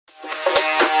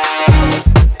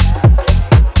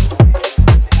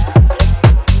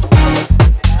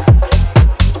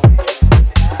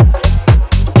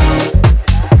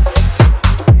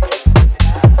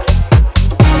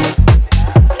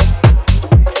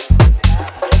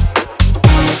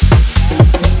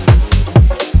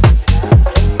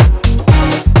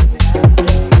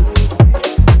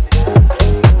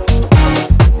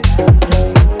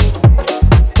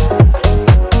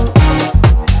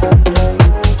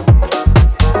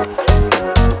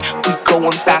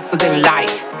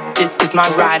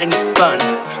ride and it's fun.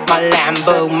 My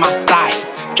Lambo, my side.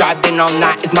 Driving all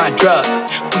night is my drug.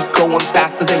 We going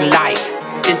faster than light.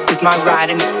 This is my ride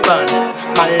and it's fun.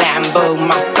 My Lambo,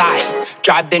 my side.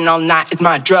 Driving all night is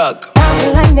my drug. How'd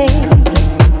you like me?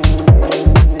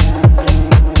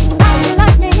 How'd you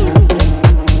like me?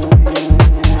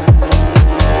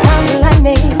 How'd you like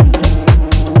me?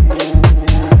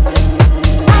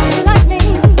 How'd you like me?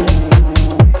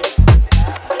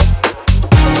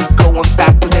 We going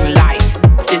faster than light.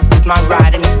 This is my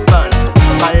ride and it's fun.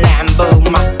 My Lambo,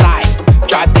 my side.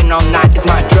 Driving all night is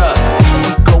my drug.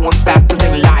 We going faster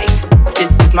than light.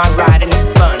 This is my ride and it's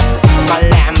fun. My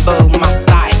Lambo, my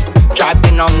side.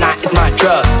 Driving all night is my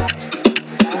drug.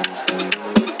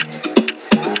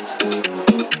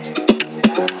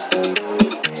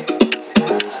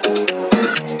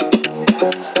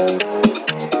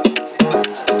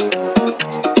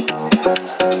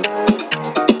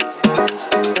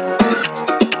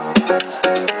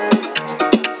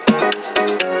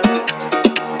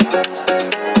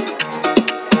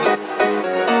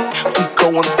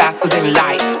 Going faster than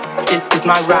light. This is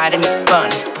my ride and it's fun.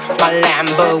 My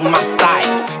Lambo, my side.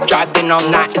 Driving all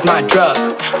night is my drug.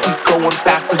 We going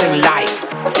faster than light.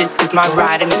 This is my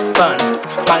ride and it's fun.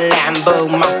 My Lambo,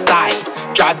 my side.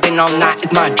 Driving all night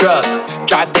is my drug.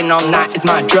 Driving all night is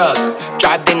my drug.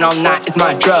 Driving all night is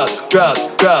my drug. Drug,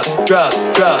 drug, drug,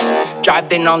 drug.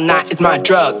 Driving all night is my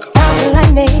drug. How'd you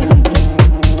like me?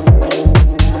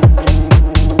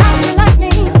 How'd you like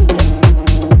me?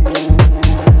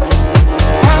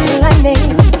 How'd you like me?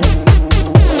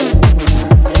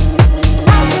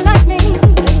 How'd you like me?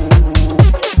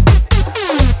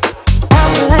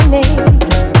 How'd you like me?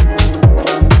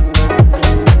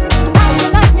 How'd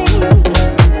you like me?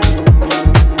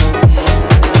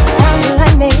 How'd you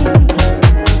like me?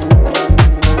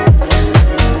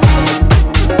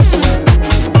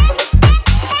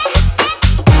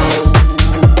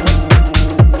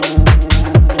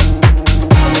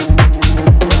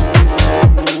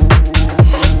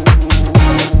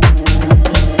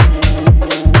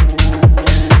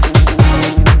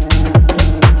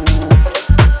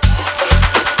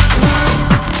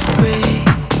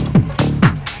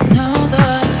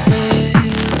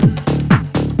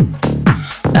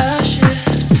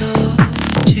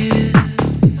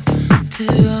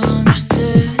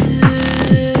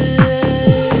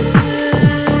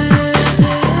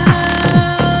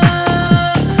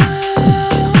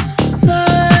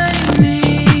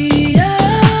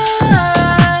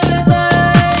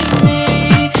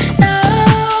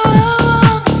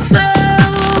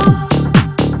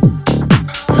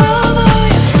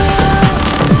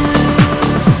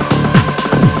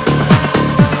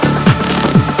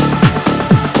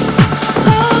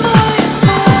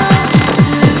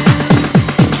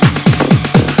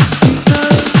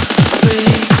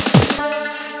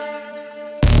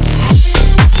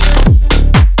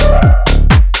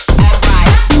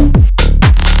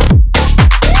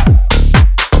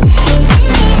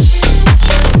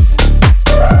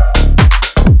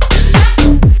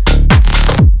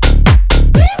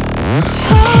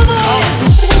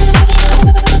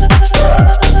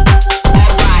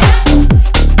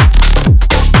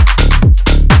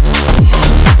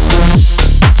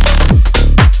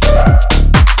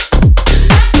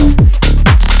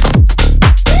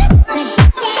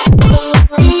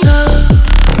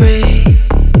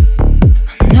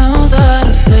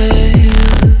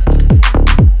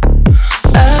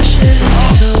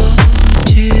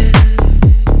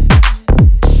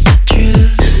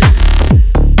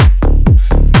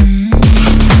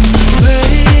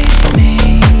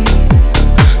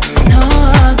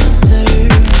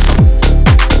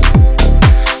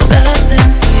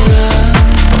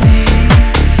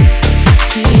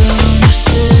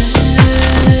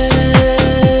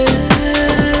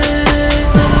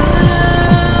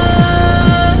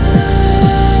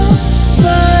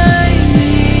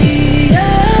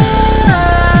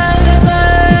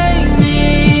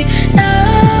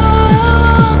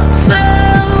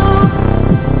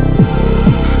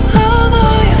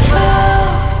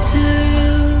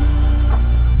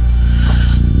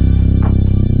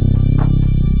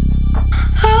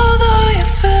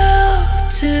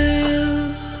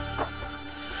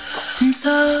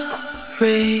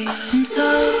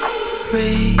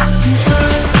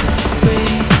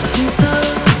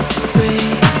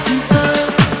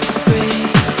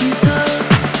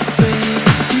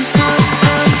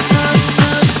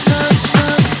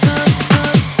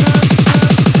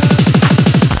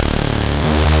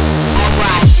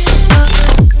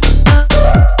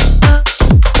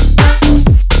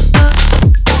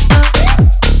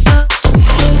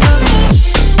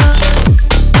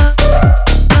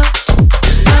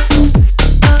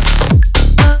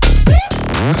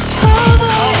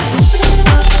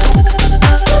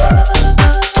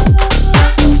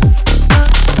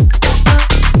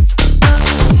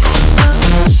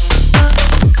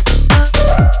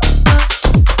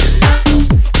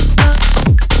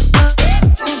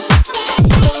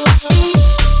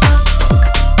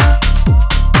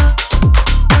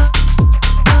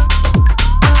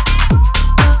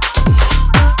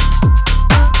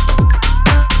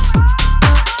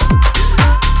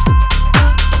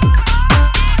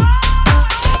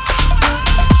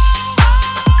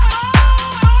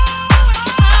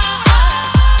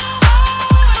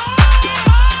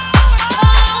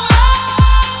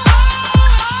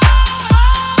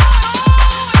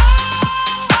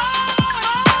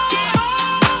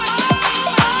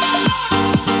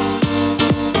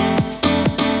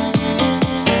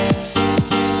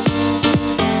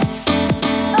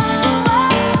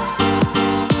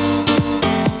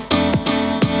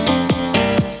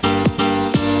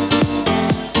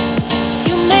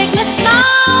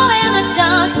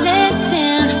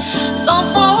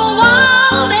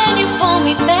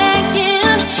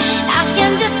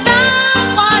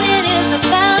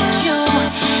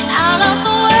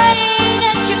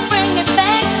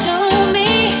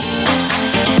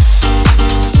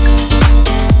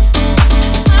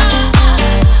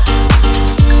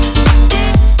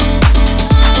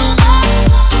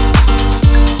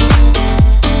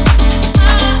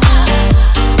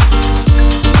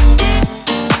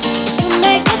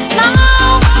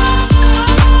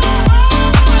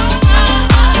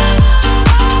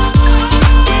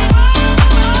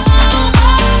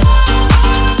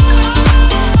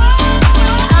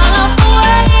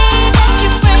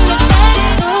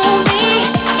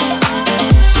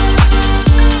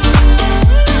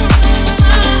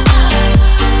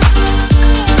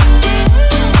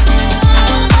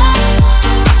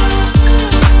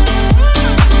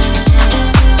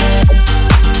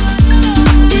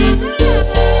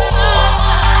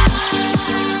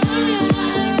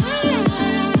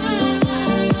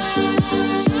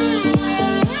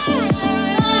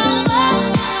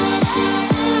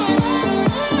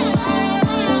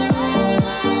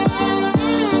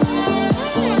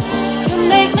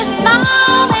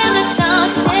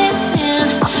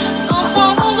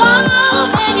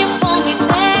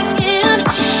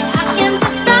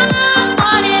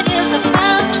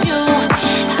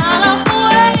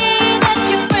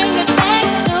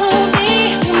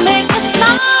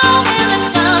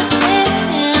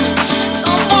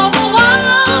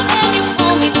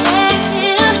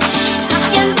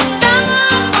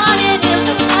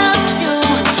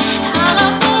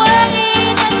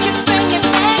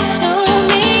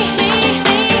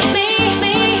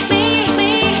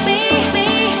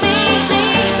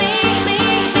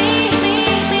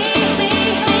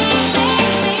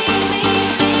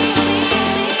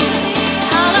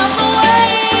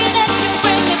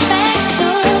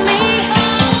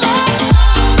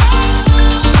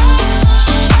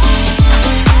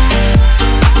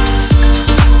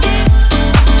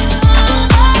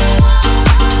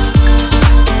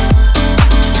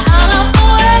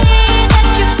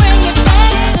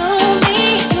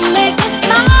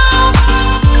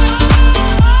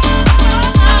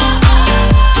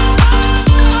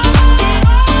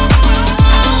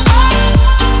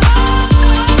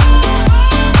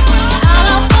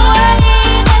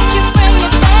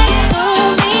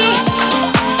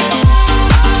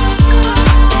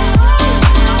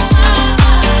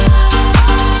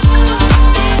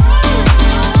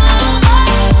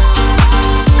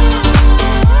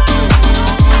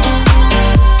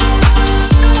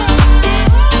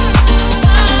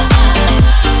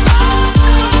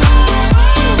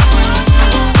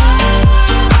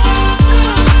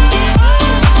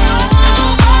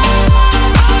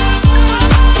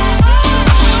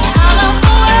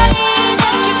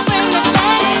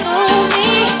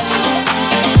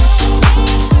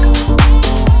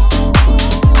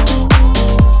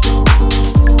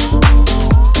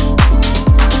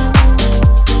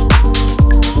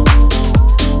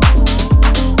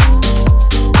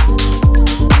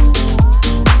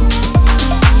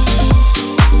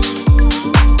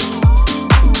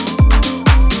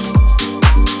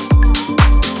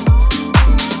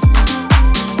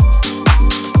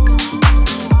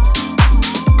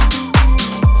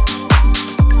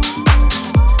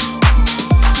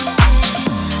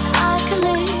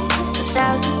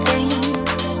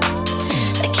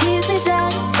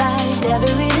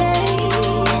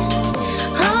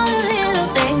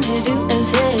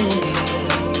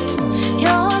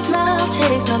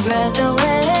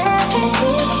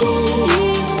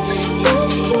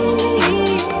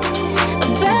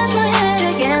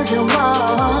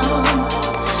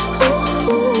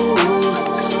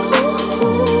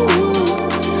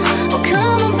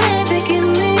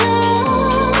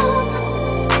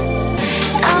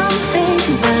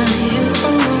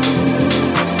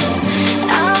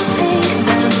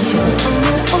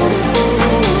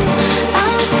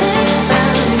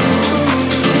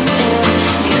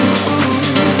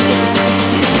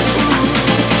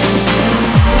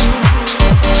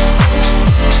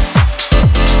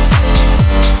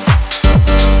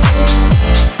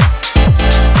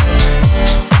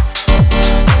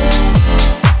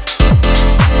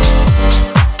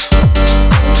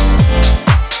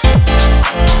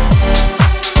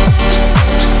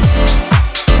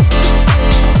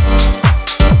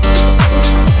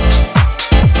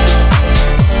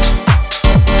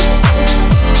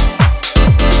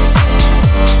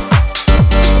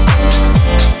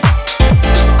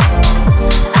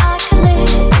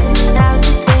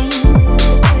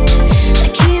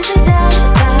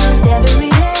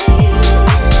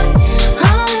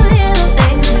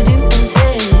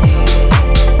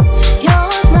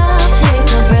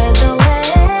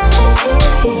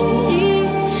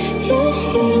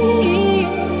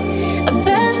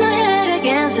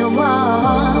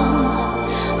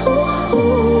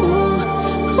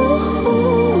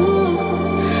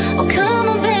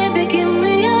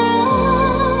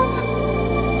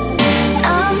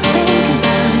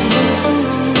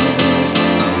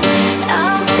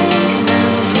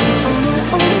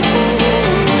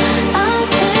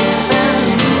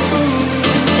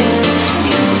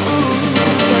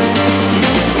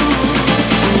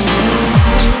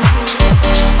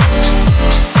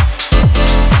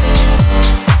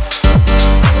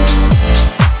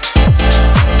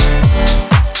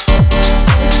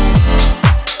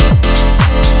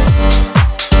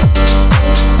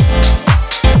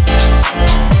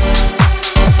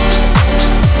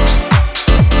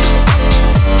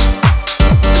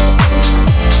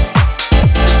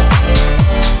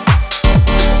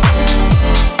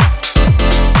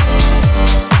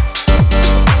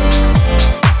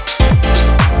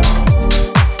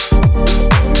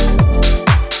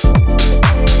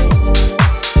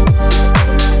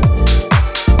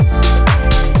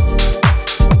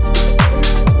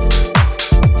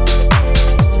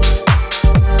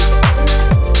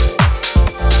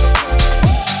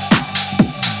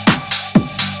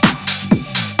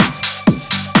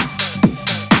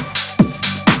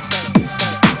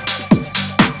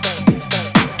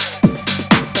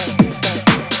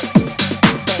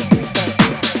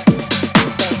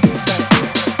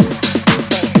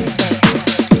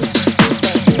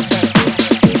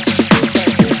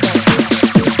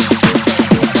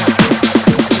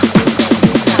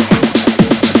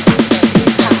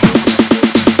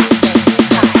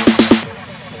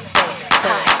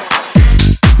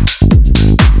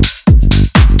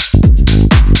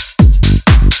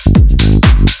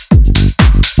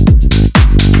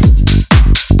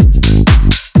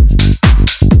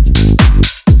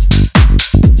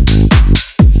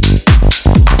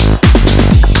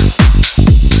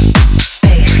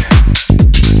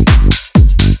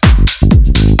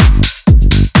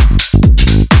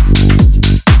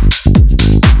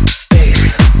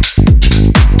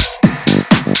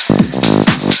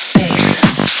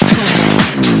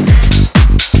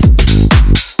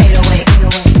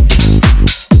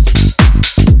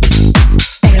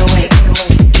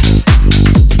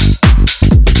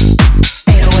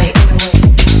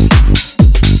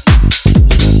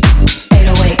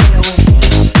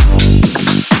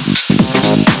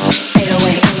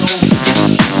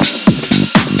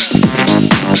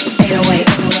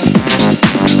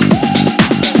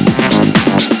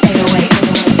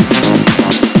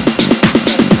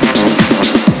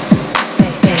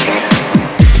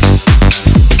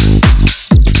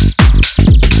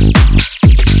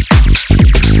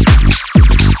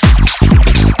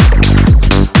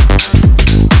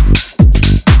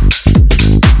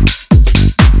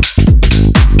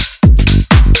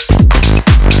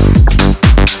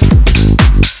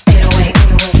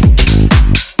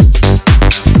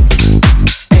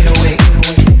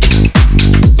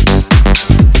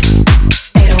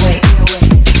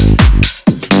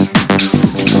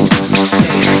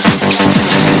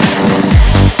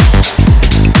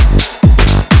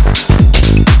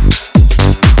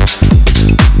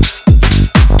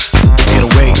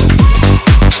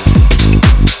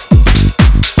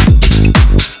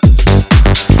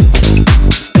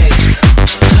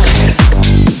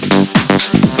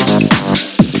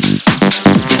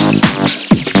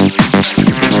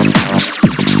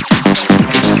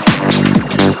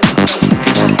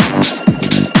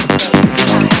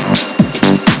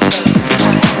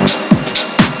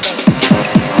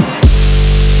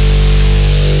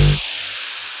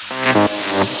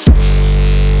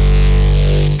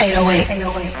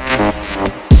 808.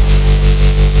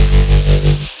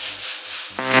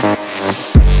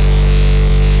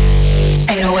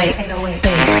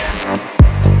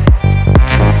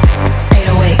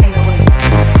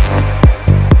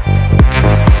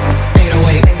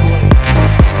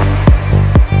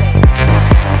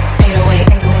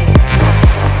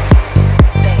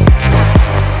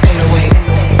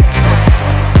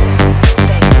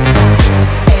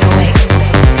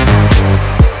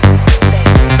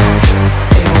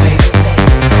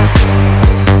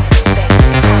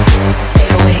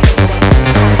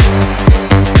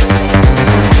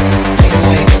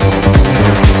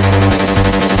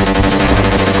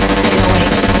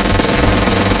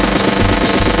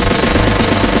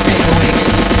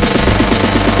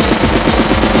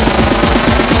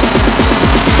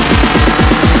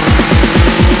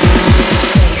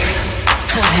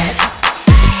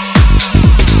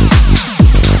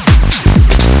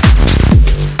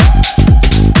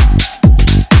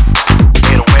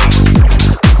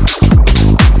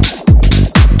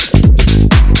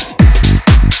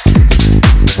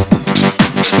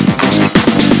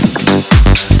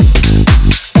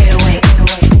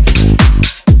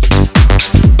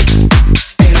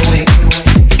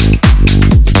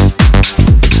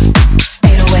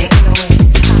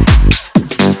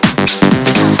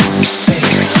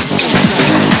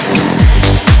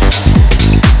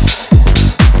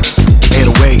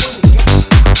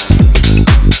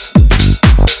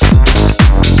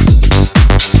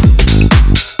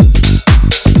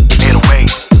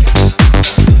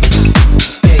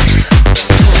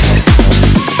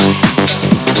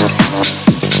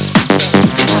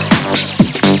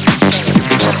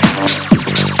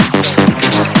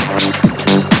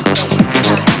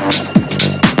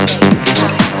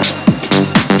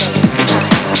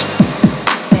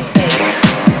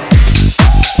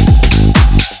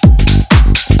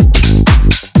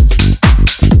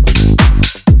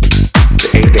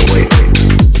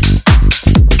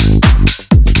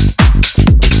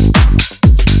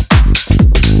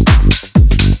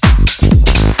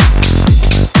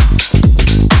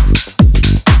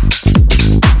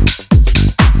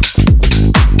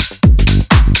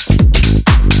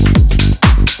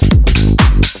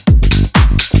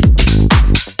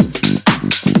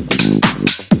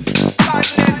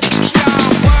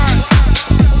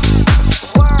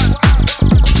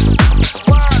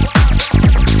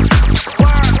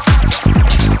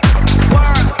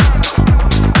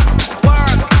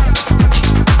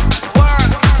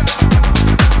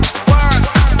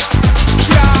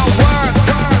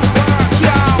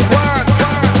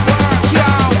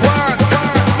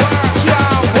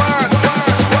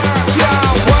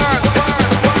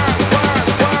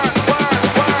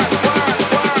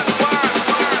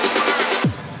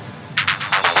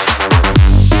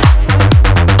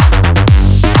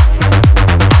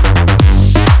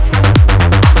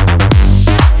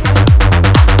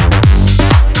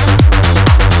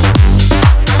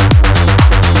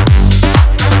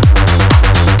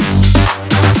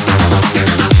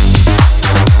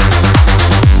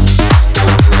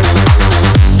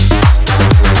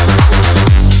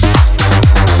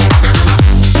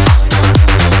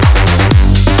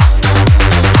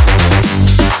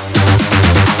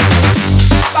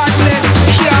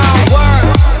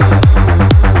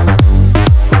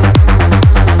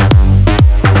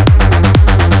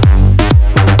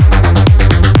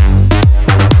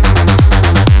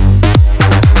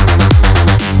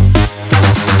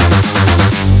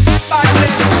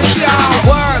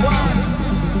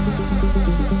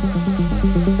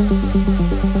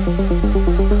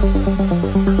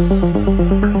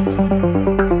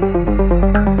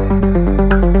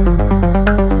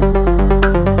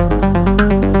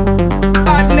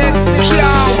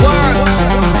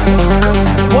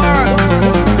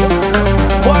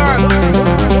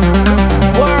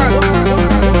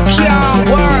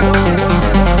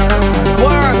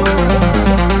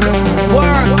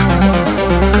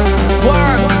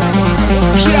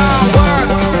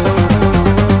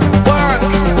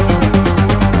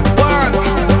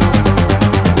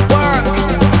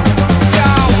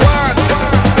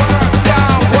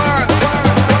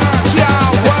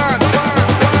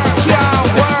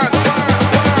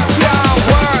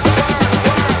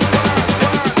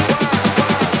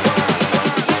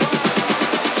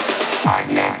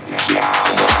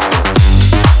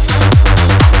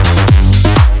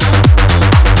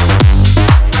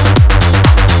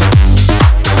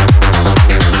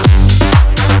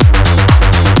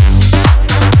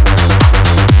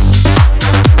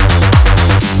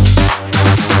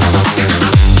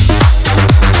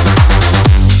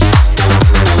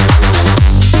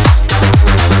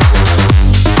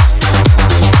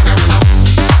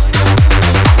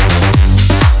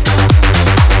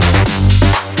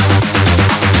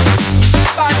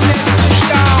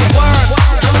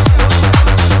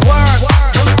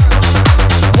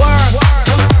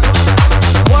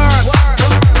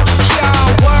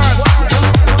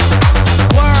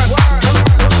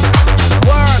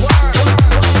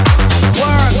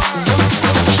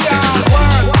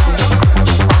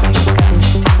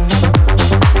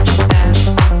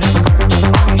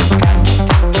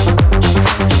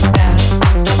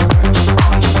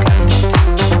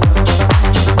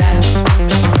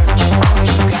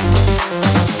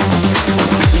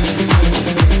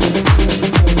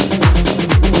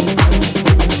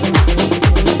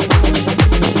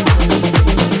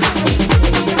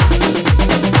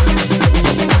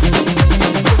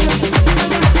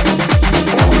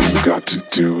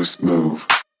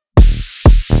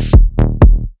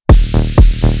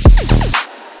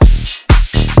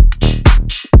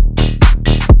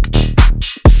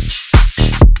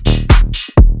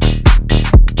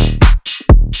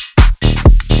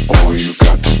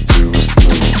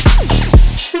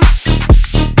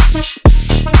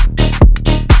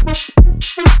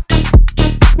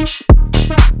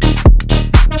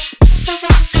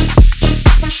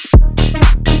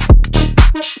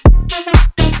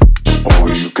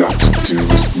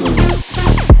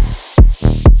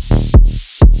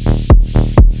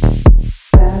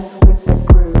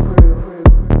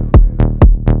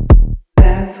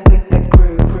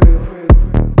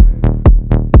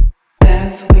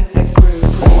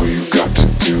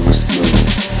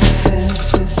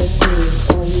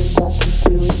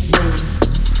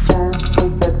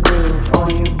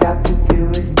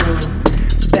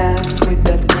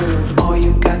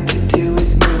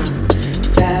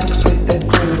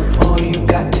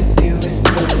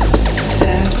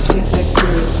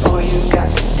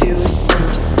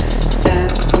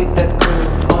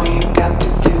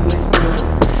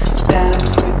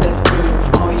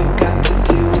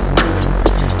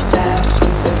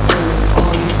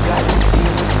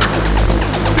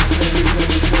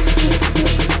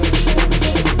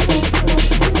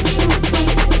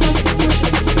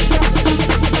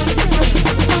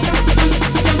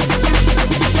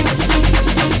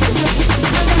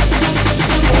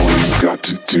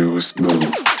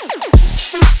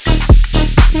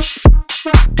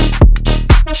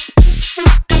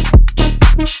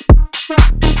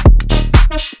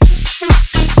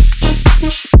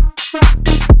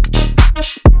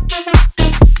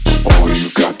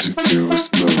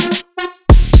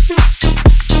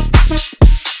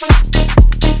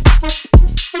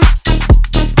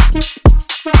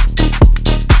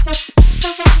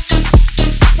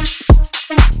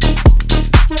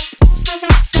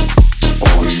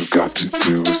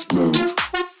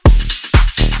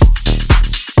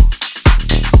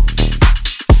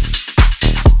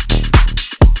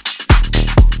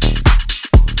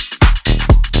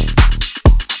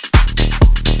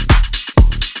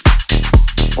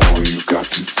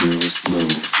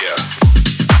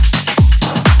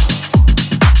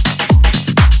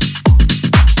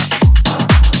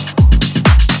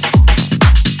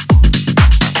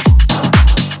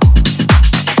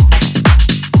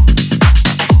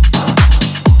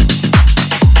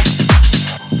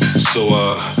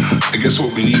 I guess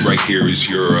what we need right here is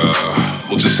your,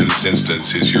 well, just in this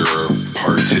instance, is your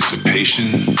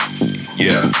participation.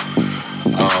 Yeah.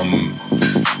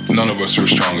 None of us are as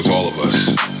strong as all of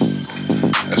us.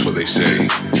 That's what they say.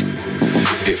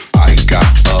 If I got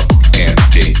up and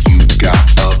then you got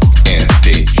up and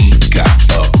then he got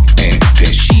up and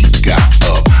then she got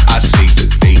up, I say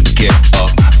that they get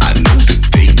up. I know that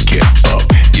they get up.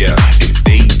 Yeah, if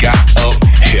they got up,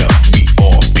 hell, we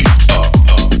all be up.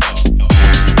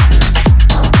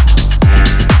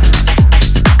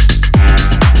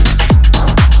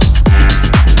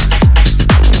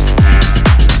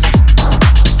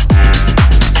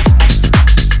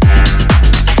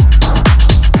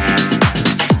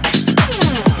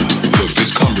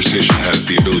 Has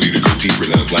the ability to go deeper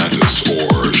than Atlantis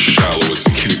or shallow as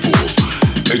the kiddie pool.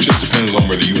 It just depends on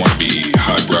whether you want to be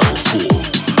highbrow or fool.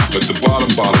 But the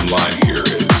bottom line here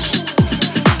is,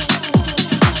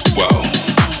 well,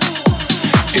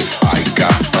 if I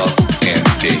got up and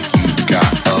then you got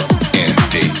up and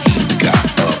then he got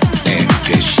up and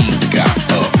then she got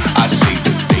up, I say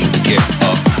that they get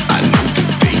up. I know that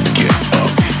they get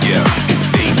up. Yeah, if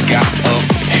they got up,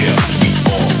 hell, we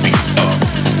all be up.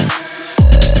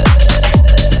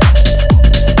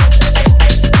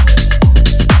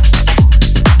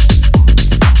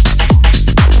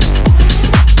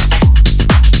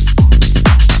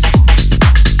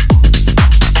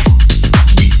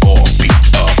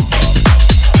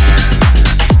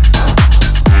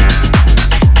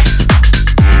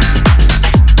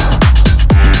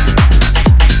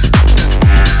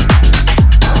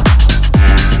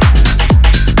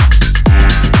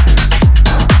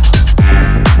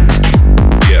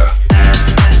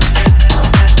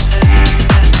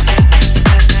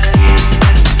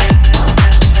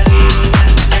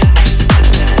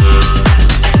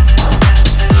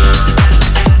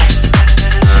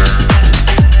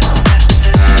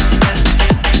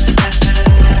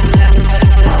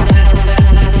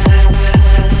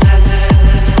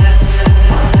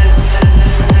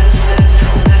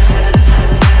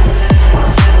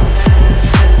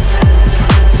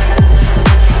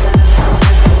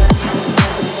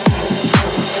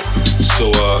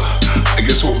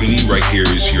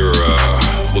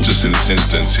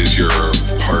 Is your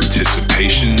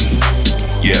participation.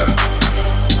 Yeah.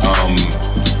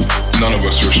 None of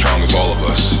us are as strong as all of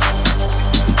us.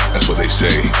 That's what they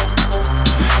say.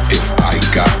 If I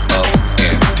got up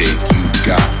and then you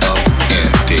got up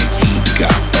and then he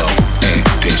got up and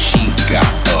then she got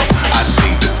up, I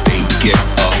say that they get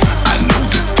up. I know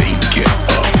that they get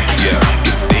up. Yeah.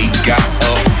 If they got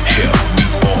up, hell, we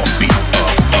all be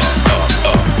up, up, up,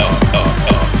 up, up, up,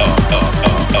 up, up, up.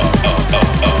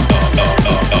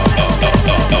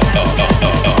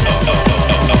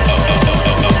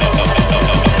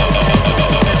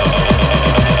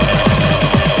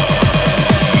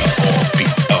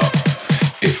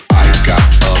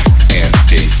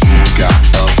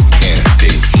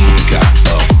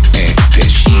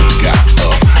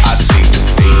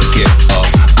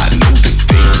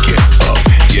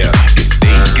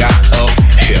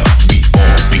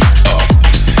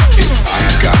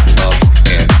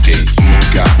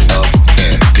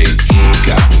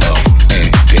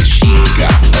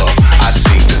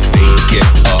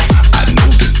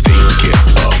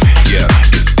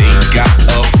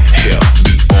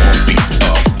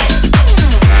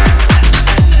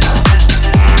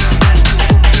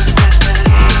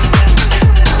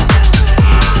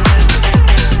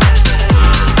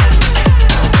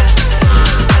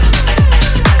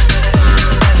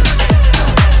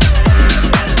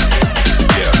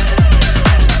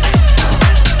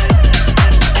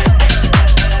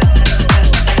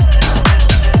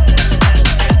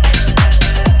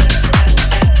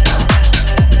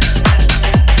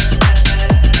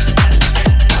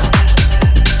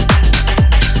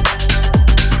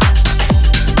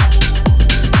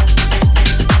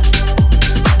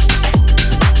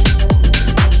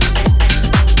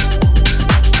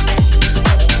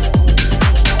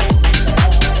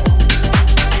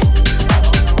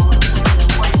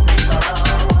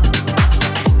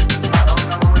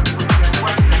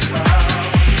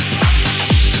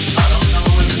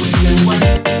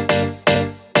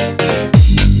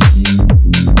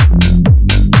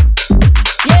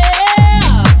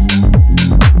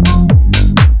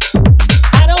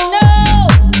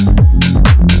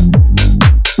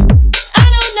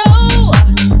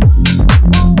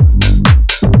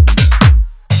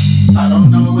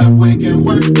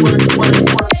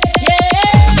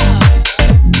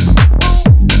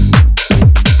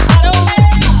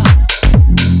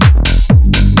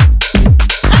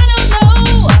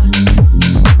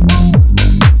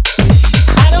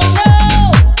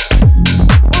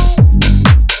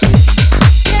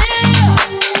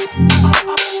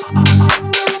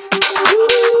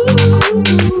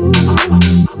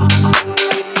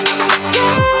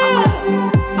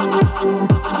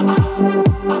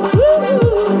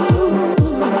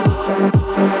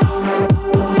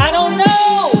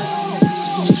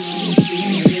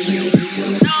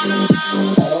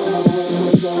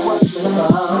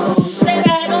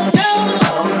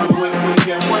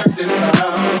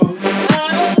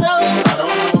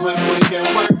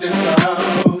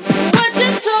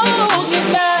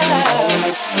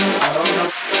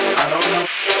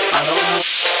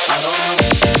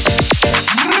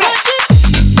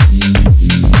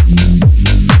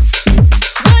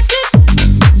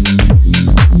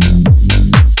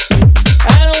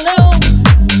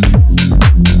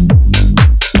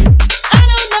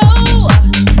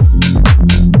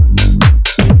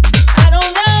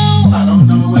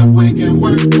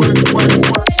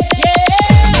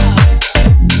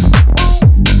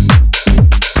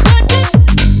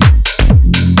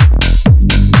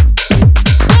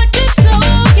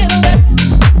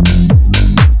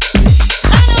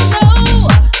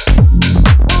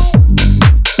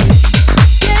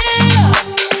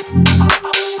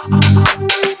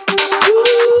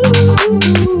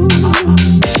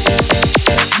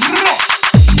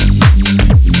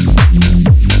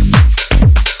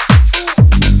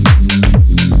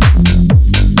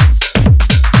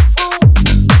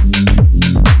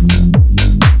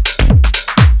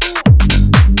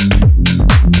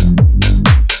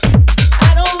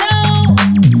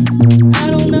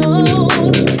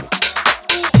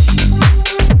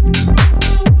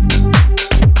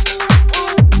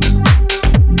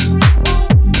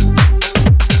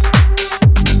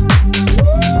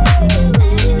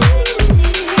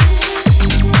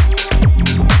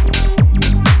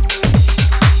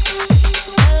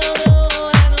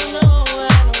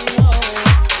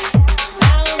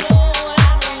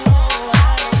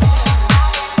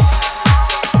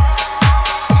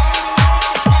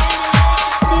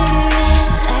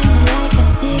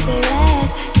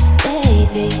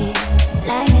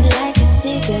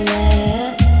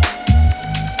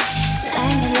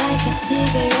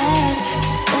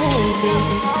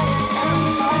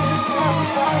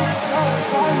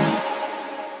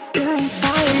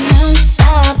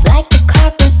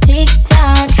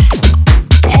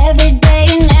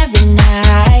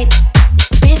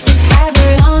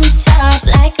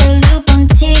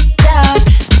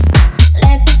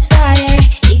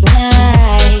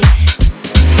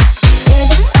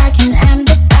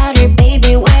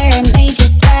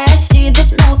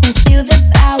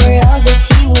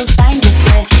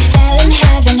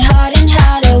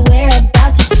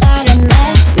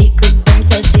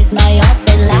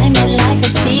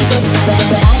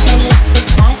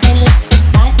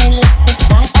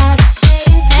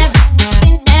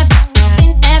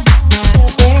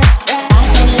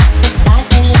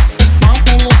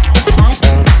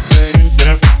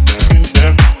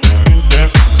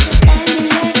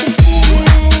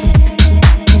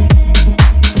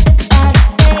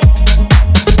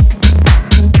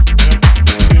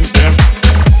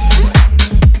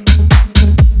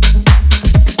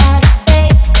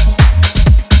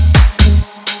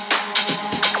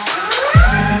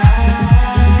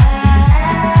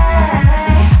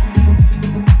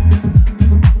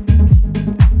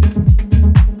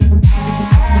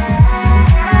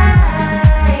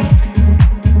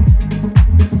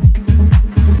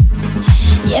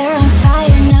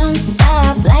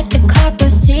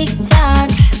 TikTok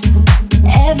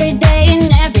every day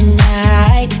and every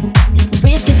night. It's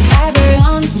 365, we're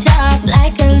on top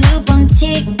like a loop on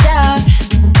TikTok.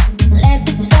 Let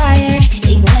this fire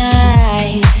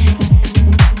ignite.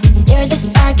 You're the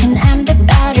spark and I'm the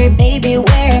powder, baby.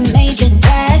 We're a major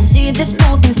threat. See the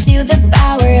smoke and feel the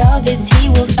power of this heat.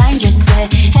 Will find your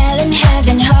sweat. Hell and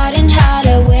heaven, hot and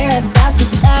hotter. We're about to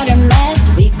start a mess.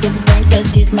 We could burn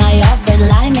 'cause he's my offer.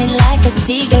 Light me like a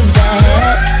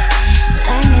cigarette.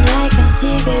 Light me like a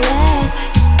cigarette,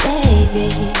 baby.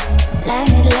 Light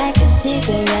me like a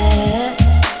cigarette.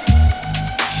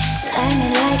 Light me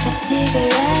like a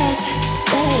cigarette,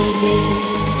 baby.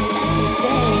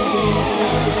 Baby,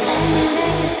 light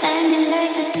me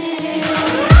like a cigarette.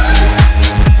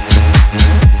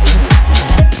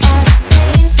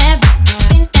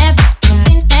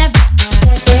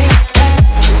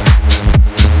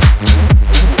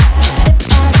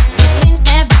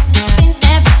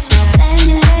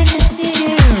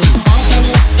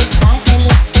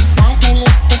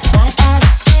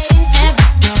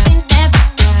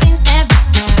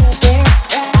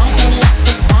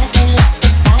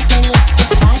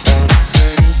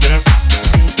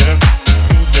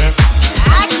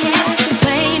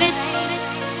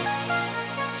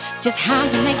 Just how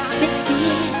you make me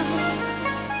feel.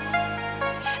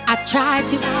 I try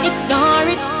to ignore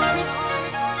it,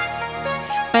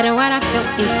 but what I feel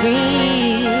is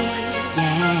real,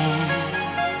 yeah.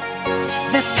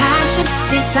 The passion,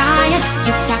 desire,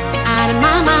 you got me out of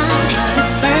my mind. This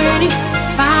burning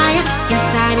fire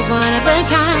inside is one of a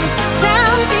kind. So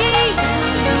tell me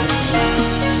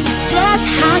just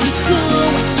how you do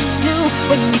what you do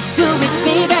when you do it,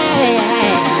 baby.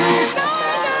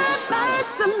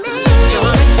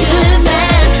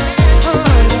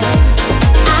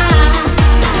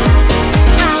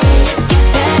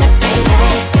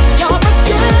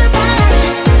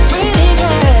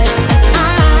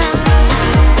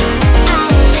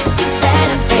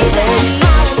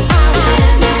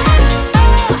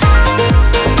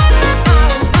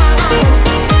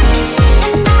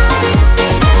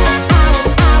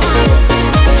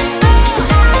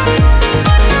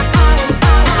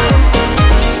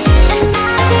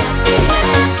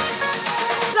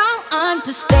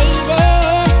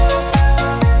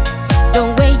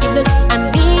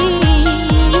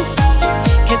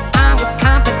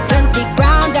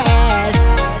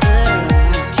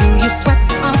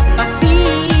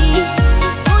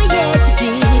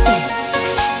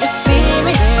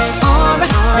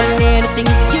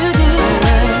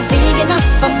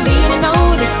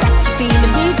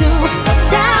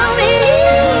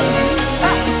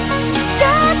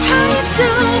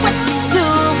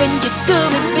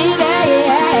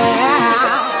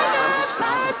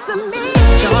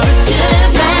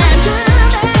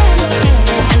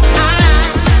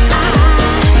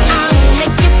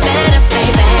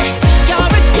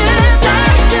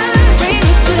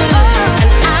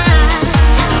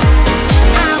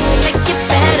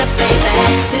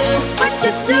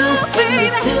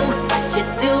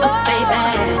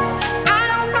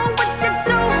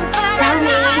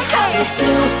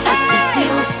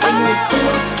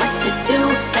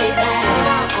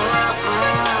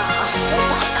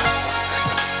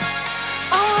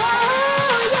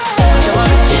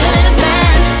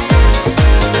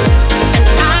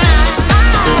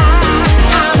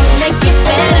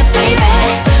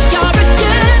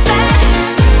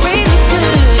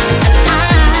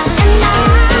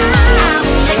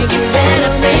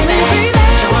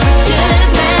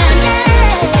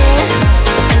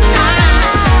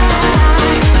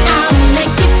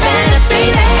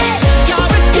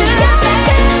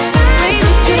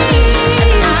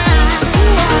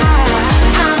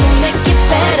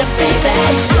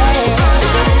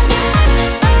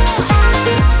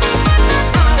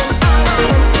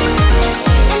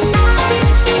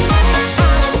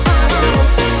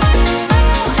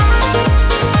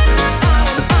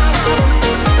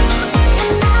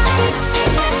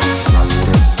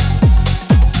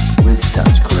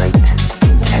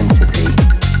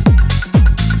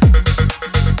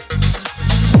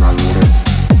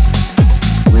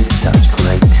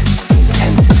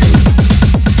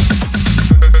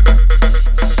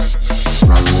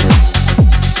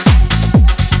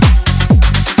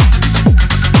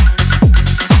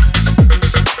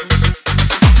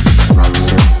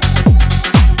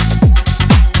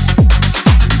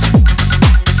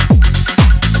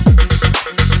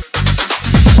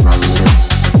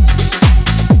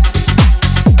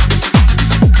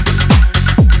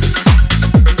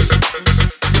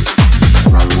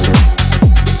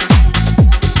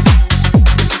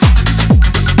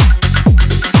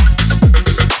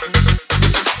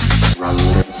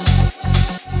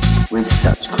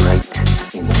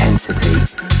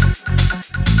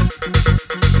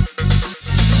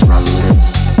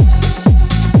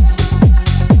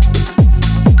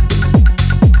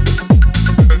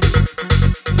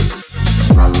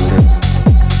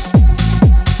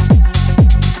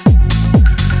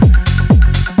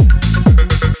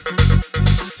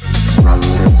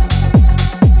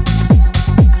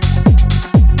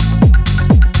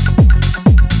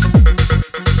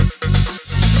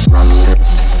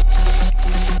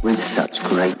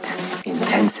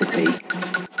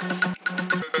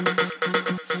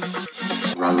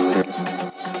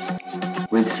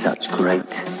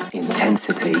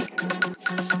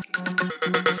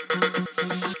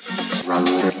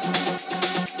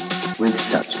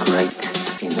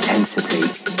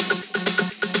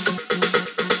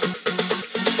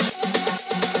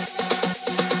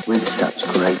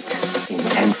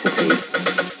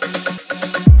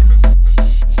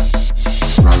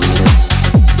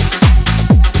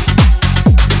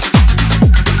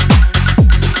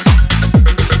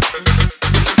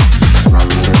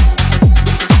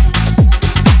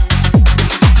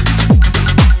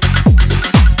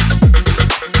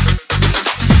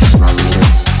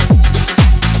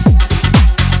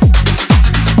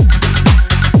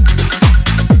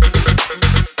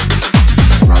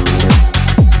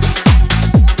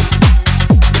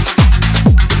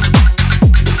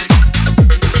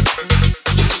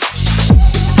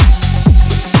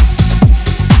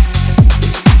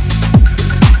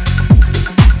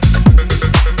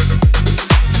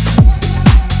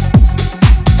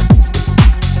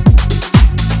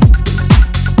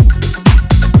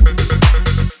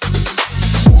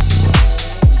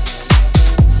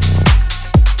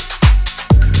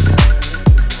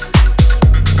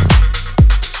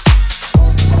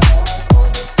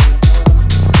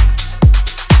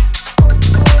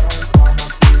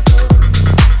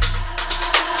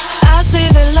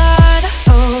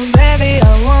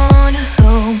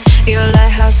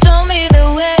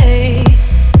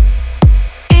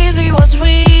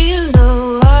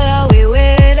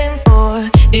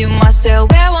 myself,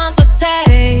 we want to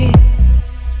stay.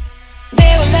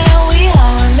 They were meant, we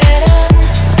are meant.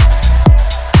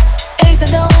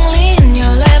 Exit only in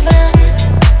your 11.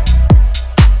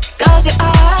 'Cause your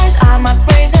eyes are my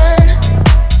prison.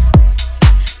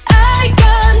 I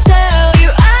can tell you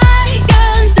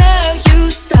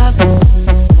stop.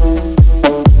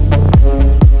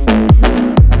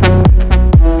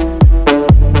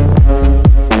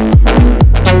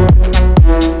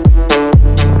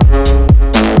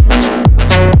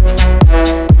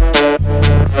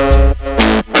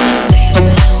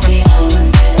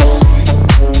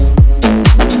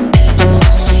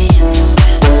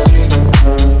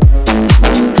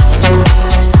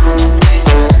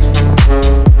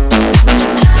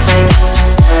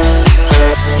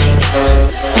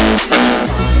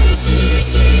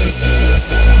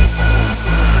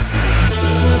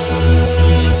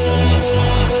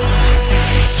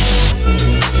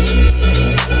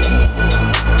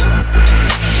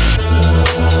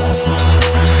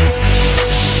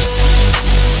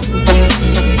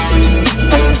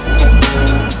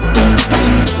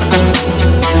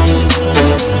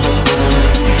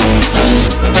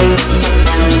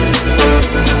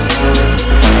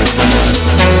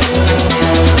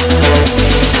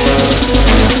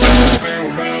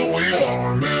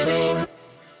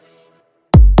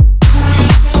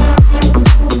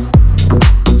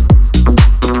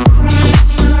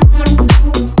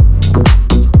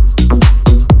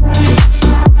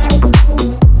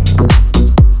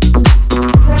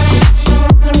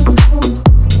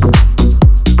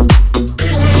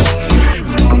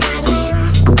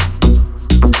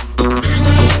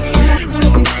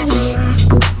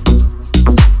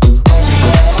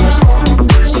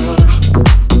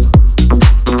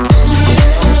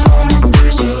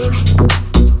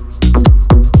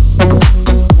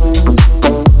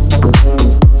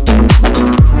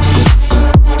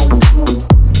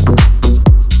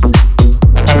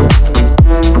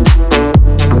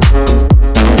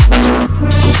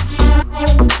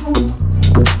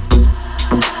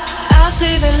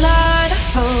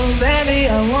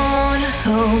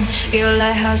 Your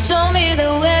lighthouse show me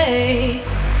the way.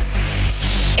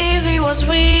 Easy was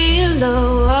real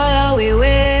low. What are we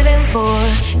waiting for?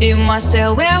 You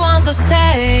myself, we want to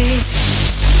stay.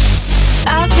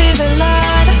 I see the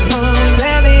light. Oh,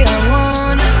 baby, I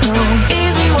wanna home.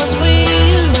 Easy was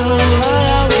real low. What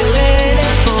are we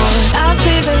waiting for? I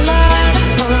see the light.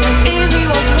 Oh, easy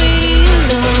was real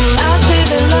low. I see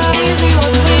the light. Easy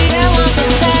was real. I want to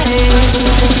stay.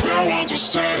 I want to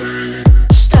stay.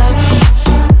 Stop.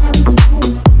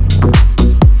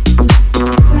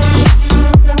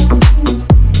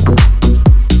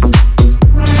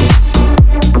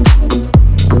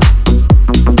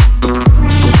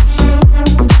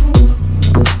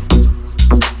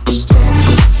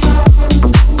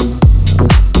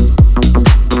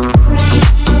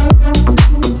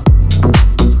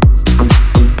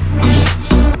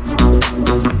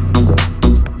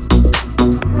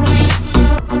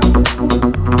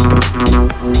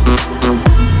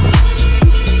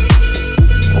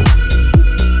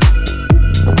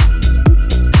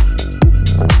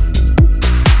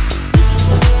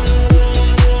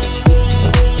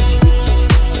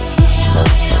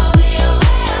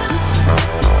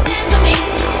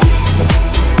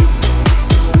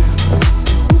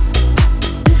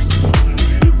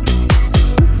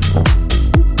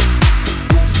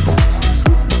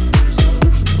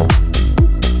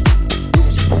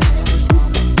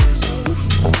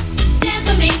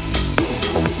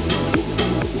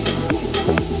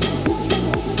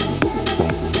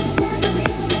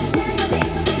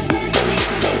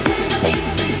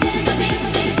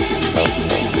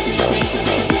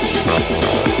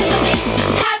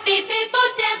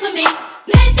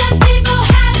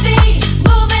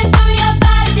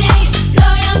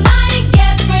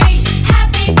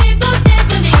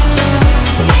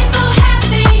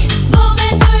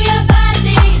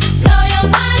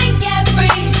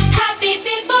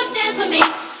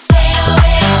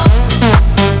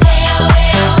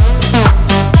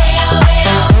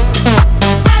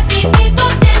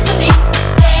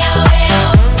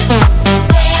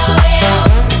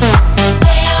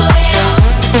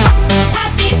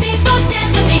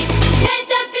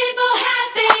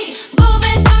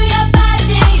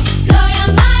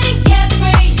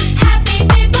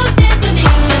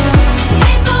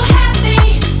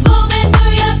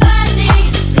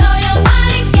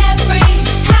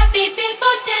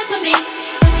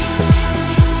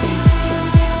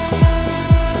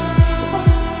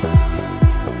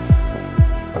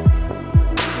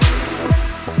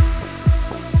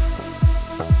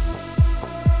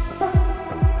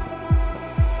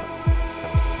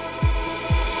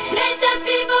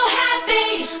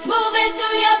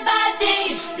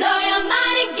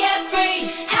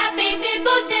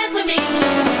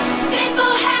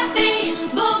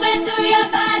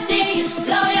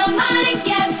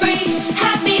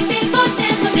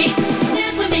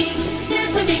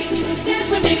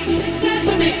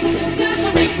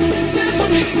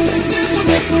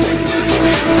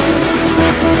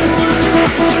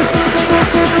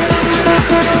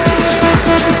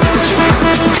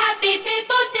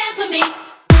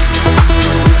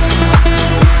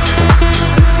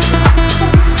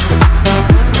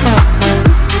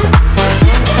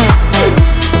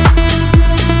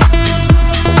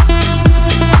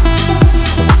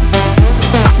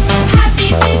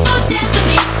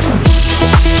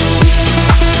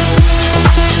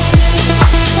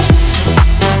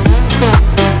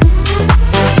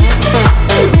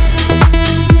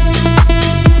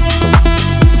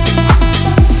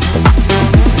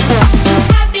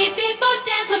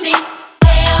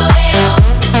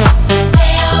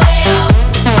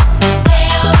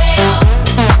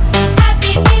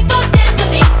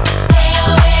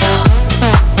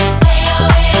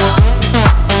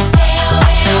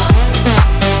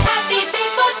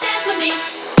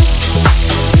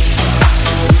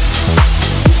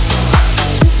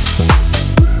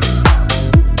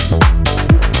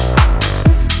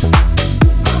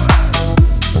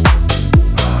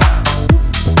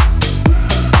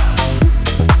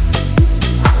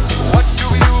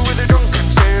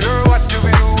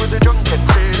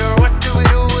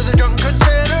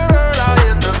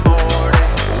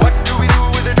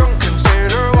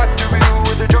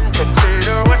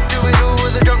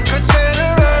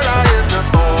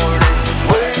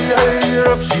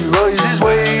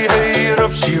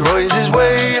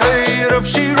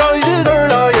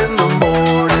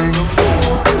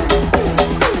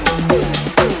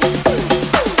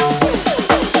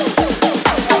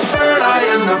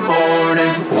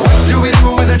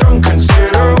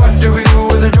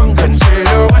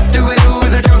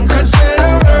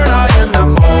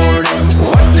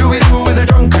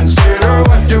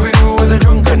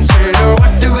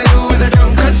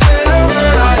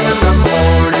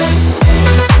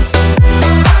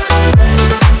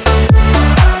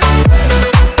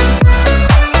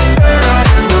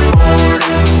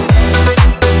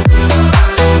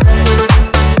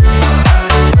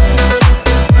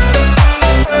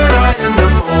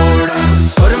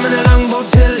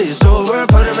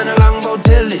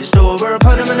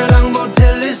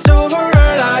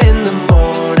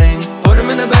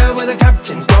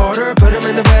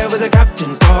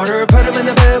 water. Put him in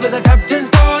the bed with the captain's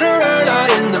daughter early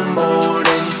in the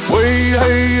morning. Way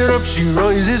hey and up she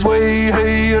rises, way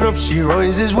hey and up she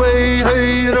rises, way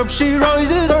hey and up she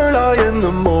rises early in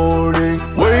the morning.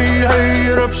 Way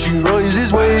hey and up she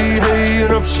rises, way hey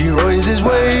and up she rises,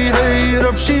 way hey and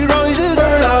up she rises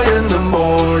early in the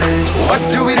morning. What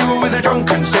do we do with a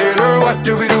drunken sailor? What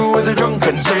do we do with a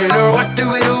drunken sailor? What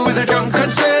do we do with a drunken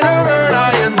sailor?